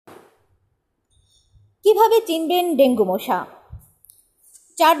কিভাবে চিনবেন ডেঙ্গু মশা?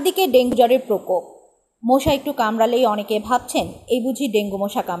 চারদিকে ডেঙ্গু জ্বরের প্রকোপ। মশা একটু কামড়ালেই অনেকে ভাবছেন এই বুঝি ডেঙ্গু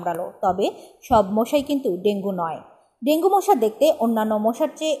মশা কামড়ালো। তবে সব মশাই কিন্তু ডেঙ্গু নয়। ডেঙ্গু মশা দেখতে অন্যান্য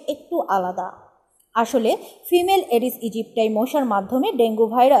মশার চেয়ে একটু আলাদা। আসলে ফিমেল এডিস ইজিপ্টাই মশার মাধ্যমে ডেঙ্গু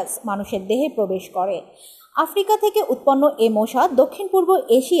ভাইরাস মানুষের দেহে প্রবেশ করে। আফ্রিকা থেকে উৎপন্ন এ মশা দক্ষিণ পূর্ব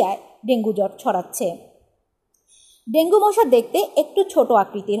এশিয়ায় ডেঙ্গু জ্বর ছড়াচ্ছে। ডেঙ্গু মশা দেখতে একটু ছোট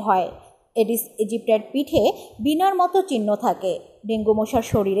আকৃতির হয়। এডিস ইজিপ্টের পিঠে বিনার মতো চিহ্ন থাকে। ডেঙ্গু মশার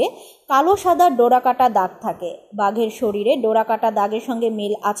শরীরে কালো সাদা ডোরাকাটা দাগ থাকে। বাঘের শরীরে ডোরাকাটা দাগের সঙ্গে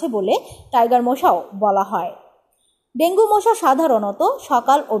মিল আছে বলে টাইগার মশাও বলা হয়। ডেঙ্গু মশা সাধারণত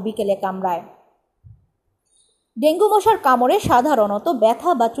সকাল ও বিকেলে কামড়ায়। ডেঙ্গু মশার কামড়ে সাধারণত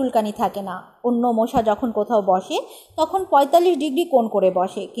ব্যথা বা চুলকানি থাকে না। অন্য মশা যখন কোথাও বসে তখন ৪৫ ডিগ্রি কোণ করে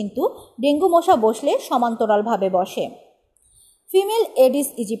বসে, কিন্তু ডেঙ্গু মশা বসলে সমান্তরালভাবে বসে। ফিমেল এডিস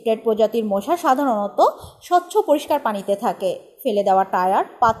ইজিপ্টের প্রজাতির মশা সাধারণত স্বচ্ছ পরিষ্কার পানিতে থাকে। ফেলে দেওয়া টায়ার,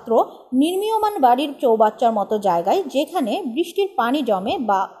 পাত্র, নির্মীয়মান বাড়ির চৌবাচ্চার মতো জায়গায় যেখানে বৃষ্টির পানি জমে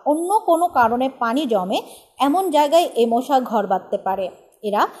বা অন্য কোনো কারণে পানি জমে এমন জায়গায় এ মশা ঘর বাঁধতে পারে।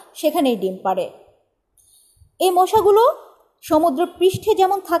 এরা সেখানেই ডিম পাড়ে। এই মশাগুলো সমুদ্র পৃষ্ঠে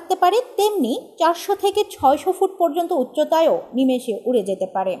যেমন থাকতে পারে তেমনি ৪০০ থেকে ৬০০ ফুট পর্যন্ত উচ্চতায়ও নিমেষে উড়ে যেতে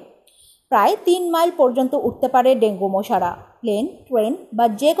পারে। প্রায় ৩ মাইল পর্যন্ত উঠতে পারে ডেঙ্গু মশারা। প্লেন, ট্রেন বা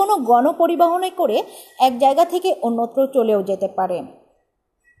যে কোনো গণপরিবহনে করে এক জায়গা থেকে অন্যত্র চলেও যেতে পারে।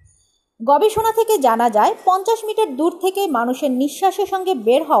 গবেষণা থেকে জানা যায় ৫০ মিটার দূর থেকে মানুষের নিঃশ্বাসের সঙ্গে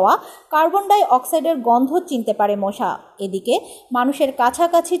বের হওয়া কার্বন ডাই অক্সাইডের গন্ধ চিনতে পারে মশা। এদিকে মানুষের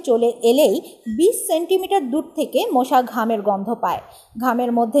কাছাকাছি চলে এলেই ২০ সেন্টিমিটার দূর থেকে মশা ঘামের গন্ধ পায়।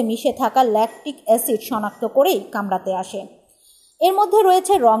 ঘামের মধ্যে মিশে থাকা ল্যাকটিক অ্যাসিড শনাক্ত করেই কামড়াতে আসে। এর মধ্যে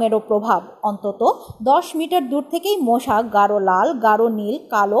রয়েছে রঙেরও প্রভাব। অন্তত ১০ মিটার দূর থেকেই মশা গাঢ় লাল, গাঢ় নীল,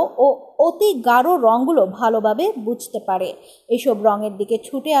 কালো ও অতি গাঢ় রঙগুলো ভালোভাবে বুঝতে পারে। এসব রঙের দিকে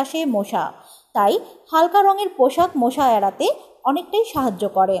ছুটে আসে মশা। তাই হালকা রঙের পোশাক মশা এড়াতে অনেকটাই সাহায্য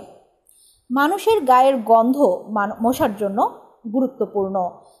করে। মানুষের গায়ের গন্ধ মশার জন্য গুরুত্বপূর্ণ।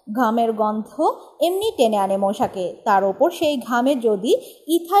 ঘামের গন্ধ এমনি টেনে আনে মশাকে। তার ওপর সেই ঘামে যদি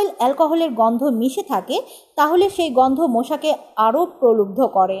ইথাইল অ্যালকোহলের গন্ধ মিশে থাকে তাহলে সেই গন্ধ মশাকে আরও প্রলুব্ধ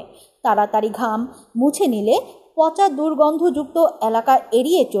করে। তাড়াতাড়ি ঘাম মুছে নিলে, পচা দুর্গন্ধযুক্ত এলাকা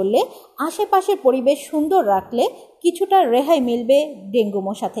এড়িয়ে চললে, আশেপাশের পরিবেশ সুন্দর রাখলে কিছুটা রেহাই মিলবে ডেঙ্গু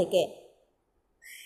মশা থেকে।